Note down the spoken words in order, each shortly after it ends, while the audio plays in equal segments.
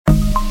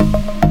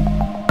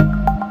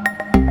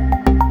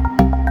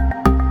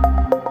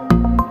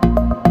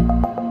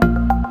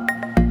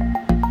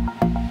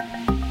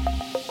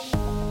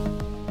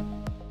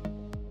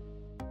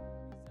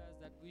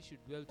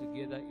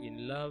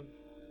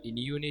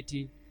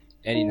unity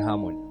and in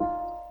harmony.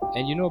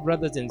 And you know,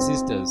 brothers and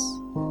sisters,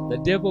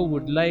 the devil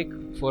would like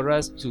for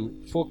us to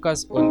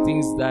focus on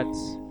things that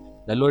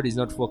the Lord is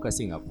not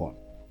focusing upon.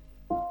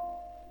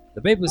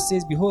 The Bible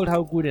says, behold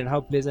how good and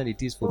how pleasant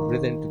it is for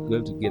brethren to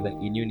dwell together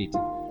in unity.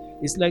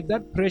 It's like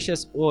that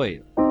precious oil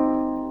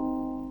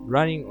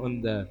running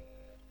on the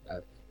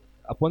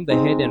upon the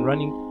head and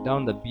running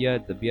down the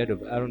beard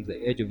of Aaron to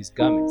the edge of his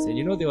garments. And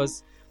you know, there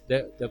was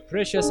the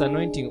precious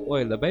anointing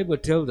oil. The Bible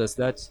tells us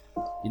that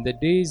in the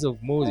days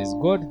of Moses,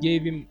 God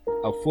gave him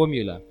a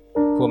formula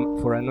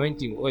for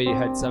anointing oil. He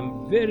had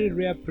some very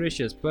rare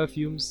precious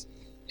perfumes,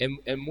 and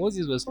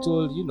Moses was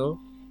told, you know,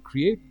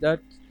 create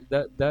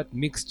that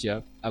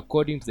mixture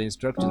according to the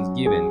instructions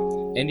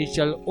given, and it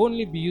shall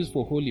only be used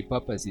for holy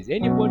purposes.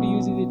 Anybody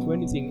uses it for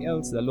anything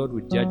else, the Lord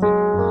would judge them.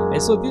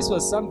 And so this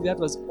was something that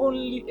was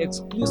only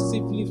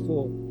exclusively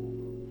for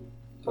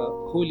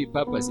holy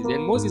purposes.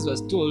 And Moses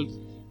was told,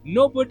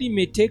 nobody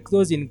may take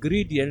those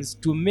ingredients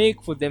to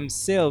make for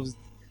themselves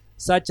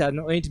such an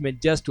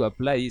ointment just to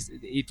apply.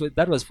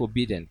 That was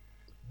forbidden.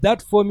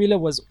 That formula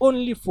was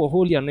only for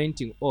holy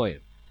anointing oil.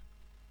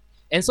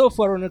 And so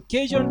for an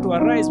occasion to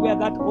arise where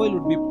that oil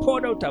would be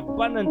poured out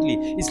abundantly,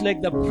 it's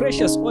like the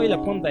precious oil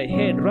upon thy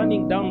head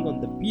running down on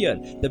the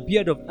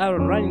beard of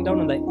Aaron running down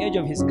on the edge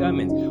of his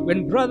garments.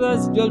 When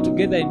brothers dwell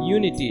together in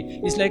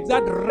unity, it's like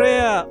that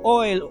rare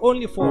oil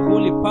only for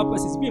holy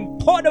purposes being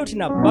poured out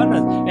in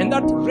abundance, and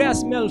that rare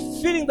smell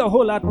filling the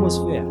whole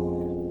atmosphere.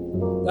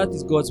 That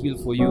is God's will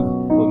for you,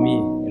 for me,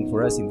 and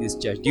for us in this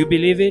church. Do you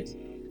believe it?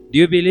 Do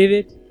you believe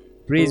it?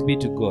 Praise be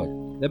to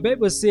God. The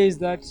Bible says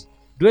that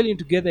dwelling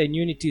together in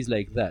unity is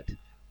like that.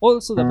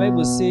 Also, the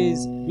Bible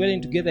says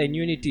dwelling together in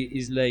unity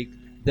is like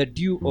the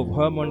dew of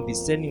Hermon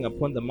descending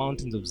upon the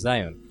mountains of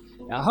Zion.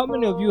 Now, how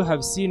many of you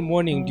have seen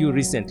morning dew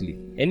recently?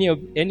 Any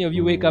of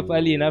you wake up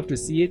early enough to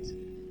see it?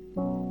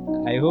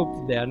 I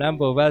hope there are a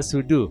number of us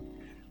who do.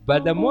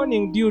 But the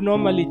morning dew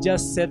normally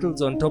just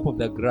settles on top of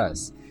the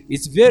grass.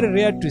 It's very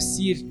rare to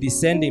see it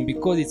descending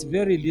because it's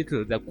very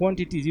little. The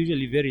quantity is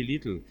usually very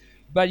little.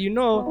 But you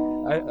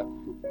know,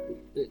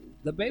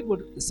 the Bible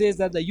says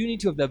that the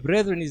unity of the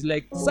brethren is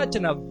like such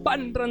an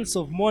abundance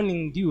of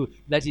morning dew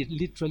that it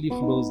literally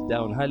flows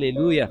down.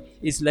 Hallelujah.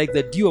 It's like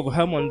the dew of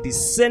Hermon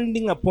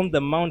descending upon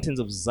the mountains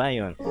of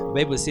Zion. The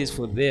Bible says,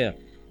 for there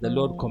the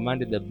Lord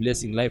commanded the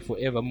blessing life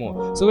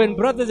forevermore. So when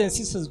brothers and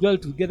sisters dwell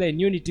together in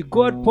unity,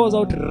 God pours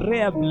out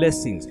rare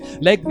blessings,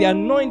 like the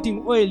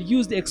anointing oil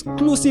used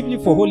exclusively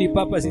for holy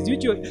purposes,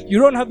 which you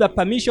don't have the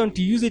permission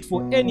to use it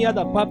for any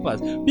other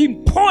purpose,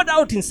 being poured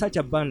out in such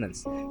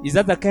abundance. Is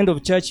that the kind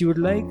of church you would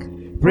like?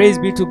 Praise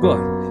be to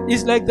God.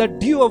 It's like the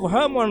dew of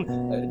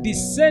Hermon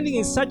descending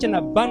in such an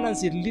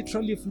abundance, it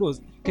literally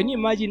flows. Can you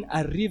imagine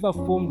a river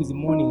formed with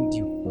morning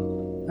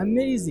dew?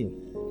 Amazing.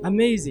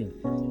 Amazing.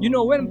 You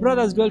know, when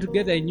brothers dwell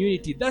together in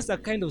unity, that's the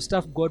kind of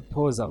stuff God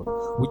pours out.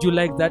 Would you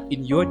like that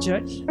in your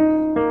church?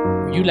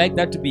 Would you like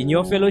that to be in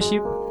your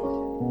fellowship?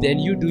 Then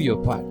you do your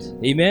part.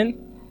 Amen?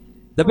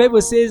 The Bible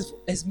says,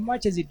 as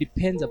much as it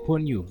depends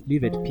upon you,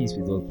 live at peace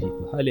with all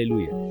people.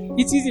 Hallelujah.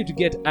 It's easy to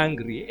get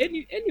angry.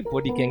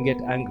 Anybody can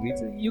get angry.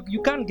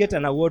 You can't get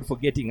an award for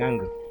getting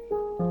angry.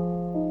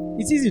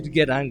 It's easy to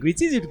get angry.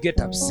 It's easy to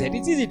get upset.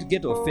 It's easy to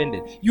get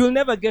offended. You'll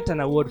never get an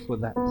award for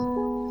that.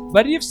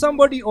 But if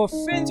somebody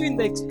offends you in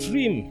the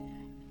extreme,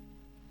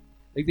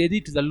 like they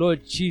did to the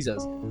Lord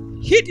Jesus,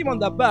 hit him on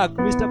the back,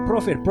 Mr.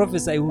 Prophet,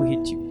 prophesy who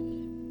hit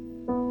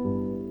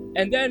you.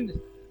 And then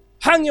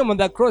hang him on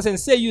the cross and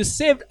say, you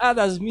saved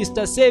others,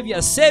 Mr.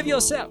 Savior, save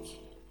yourself.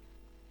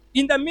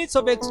 In the midst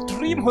of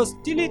extreme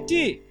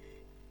hostility,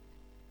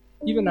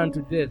 even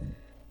unto death,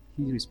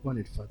 he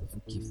responded, Father,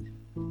 forgive them,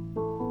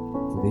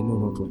 for they know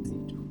not what they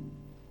do.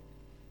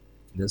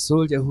 The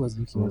soldier who was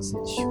looking on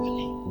said,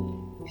 surely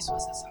this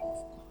was the Son of God.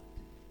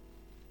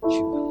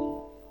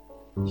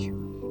 Surely.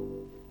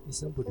 Is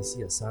somebody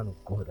see a son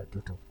of God, a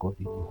daughter of God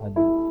in you?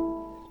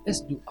 Hallelujah.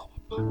 Let's do our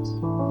part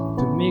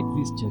to make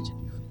this church a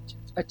different church,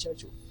 a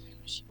church of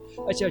fellowship,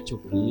 a church of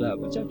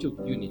love, a church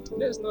of unity.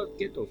 Let's not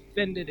get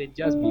offended and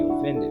just be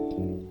offended.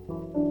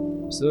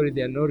 I'm sorry,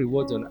 there are no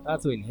rewards on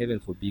earth or in heaven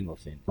for being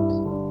offended.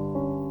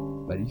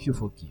 But if you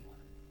forgive,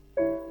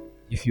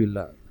 if you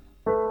love,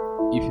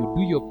 if you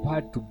do your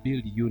part to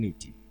build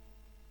unity,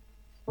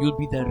 you'll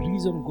be the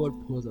reason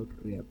God pours out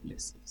rare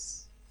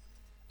blessings.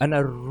 An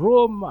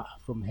aroma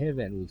from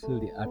heaven will fill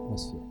the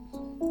atmosphere.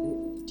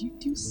 Do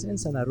you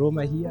sense an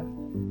aroma here?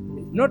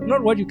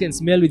 Not what you can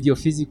smell with your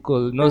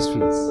physical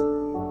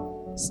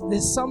nostrils.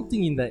 There's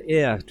something in the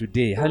air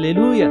today.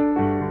 Hallelujah.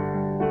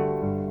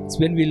 It's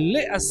when we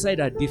lay aside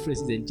our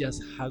differences and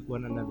just hug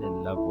one another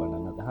and love one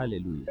another.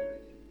 Hallelujah.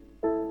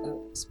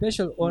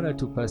 Special honor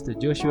to Pastor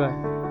Joshua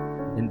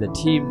and the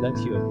team that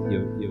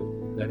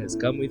that has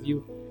come with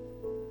you.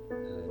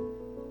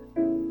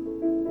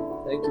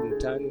 Thank you,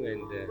 Mutanu,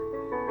 and the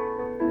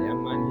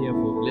young man here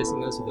for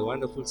blessing us with a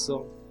wonderful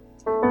song.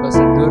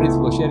 Pastor Doris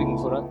for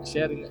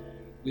sharing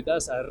with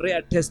us a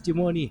rare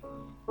testimony.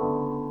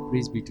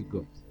 Praise be to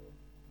God.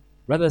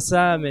 Brother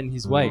Sam and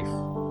his wife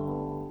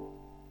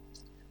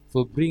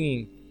for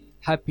bringing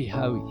Happy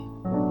Howie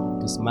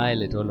to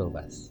smile at all of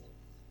us.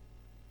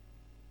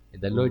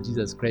 And the Lord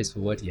Jesus Christ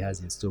for what He has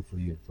in store for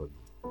you and for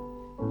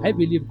me. I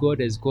believe God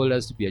has called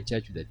us to be a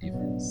church with a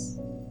difference.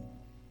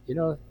 You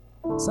know,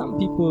 some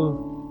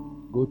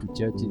people go to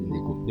churches and they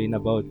complain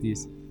about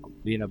this,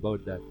 complain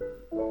about that.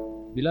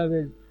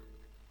 Beloved,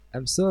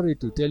 I'm sorry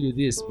to tell you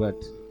this,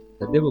 but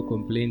the devil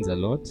complains a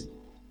lot.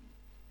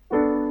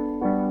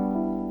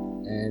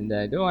 And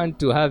I don't want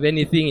to have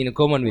anything in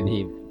common with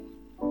him.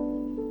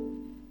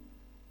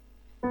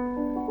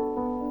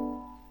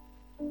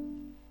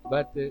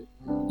 But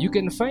you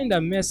can find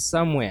a mess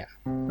somewhere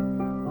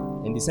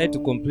and decide to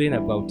complain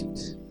about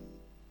it.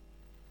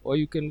 Or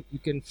you can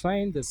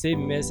find the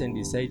same mess and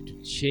decide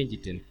to change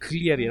it and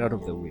clear it out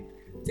of the way.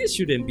 This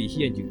shouldn't be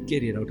here, and you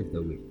get it out of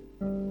the way.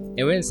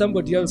 And when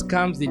somebody else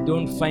comes, they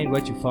don't find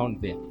what you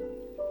found there.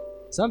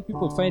 Some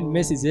people find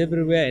messes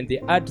everywhere and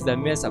they add to the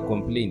mess a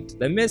complaint.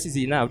 The mess is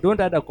enough. Don't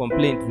add a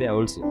complaint there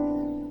also.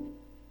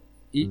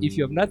 If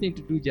you have nothing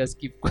to do, just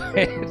keep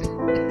quiet.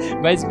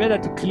 But it's better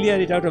to clear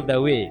it out of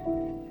the way.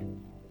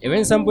 And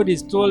when somebody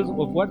is told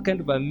of what kind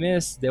of a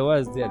mess there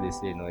was there, they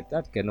say, no,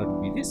 that cannot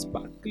be this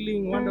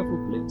sparkling,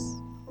 wonderful place.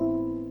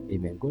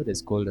 Amen. God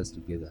has called us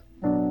together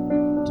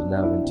to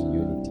love and to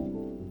unity,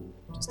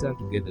 to stand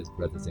together as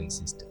brothers and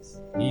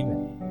sisters.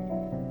 Amen.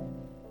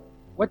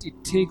 What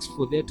it takes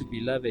for there to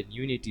be love and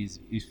unity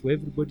is for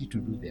everybody to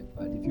do their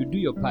part. If you do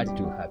your part, it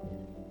will happen.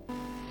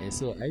 And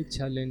so I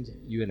challenge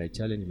you and I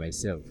challenge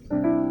myself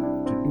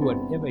to do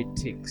whatever it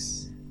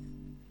takes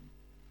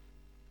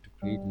to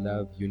create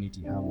love,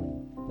 unity,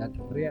 harmony. That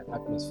rare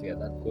atmosphere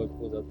that God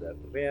pours out, the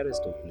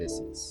rarest of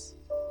blessings,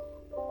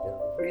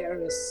 the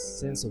rarest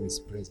sense of His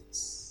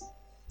presence,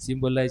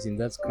 symbolized in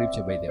that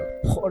scripture by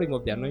the pouring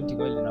of the anointing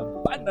oil in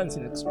abundance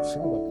and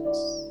extravagance,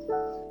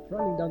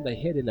 running down the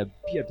head and the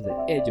beard to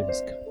the edge of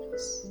His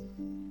garments,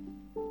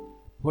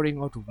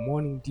 pouring out of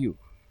morning dew,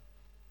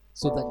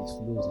 so that it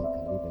flows like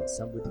a river and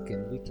somebody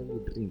can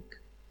literally drink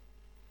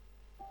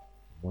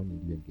morning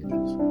dew and get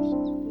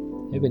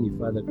refreshed. Heavenly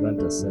Father,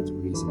 grant us such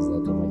grace as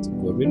that, Almighty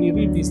God. When you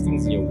read these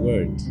things in your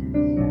word,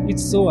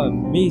 it's so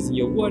amazing.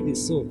 Your word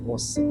is so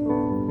awesome.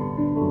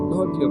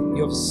 Lord,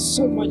 you have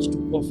so much to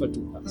offer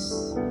to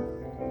us.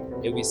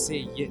 And we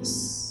say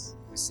yes.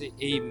 We say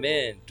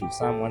amen to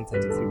Psalm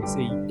 133. We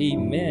say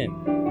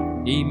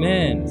amen.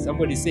 Amen.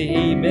 Somebody say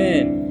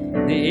amen.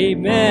 Say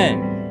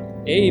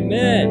amen.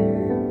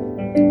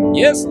 Amen.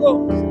 Yes,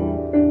 Lord.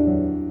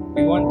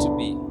 We want to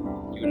be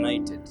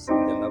united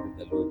in the love of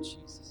the Lord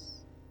Jesus.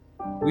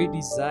 We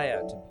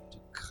desire to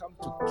come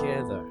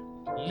together,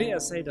 lay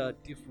aside our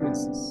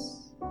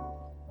differences,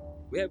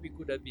 where we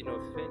could have been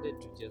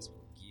offended, to just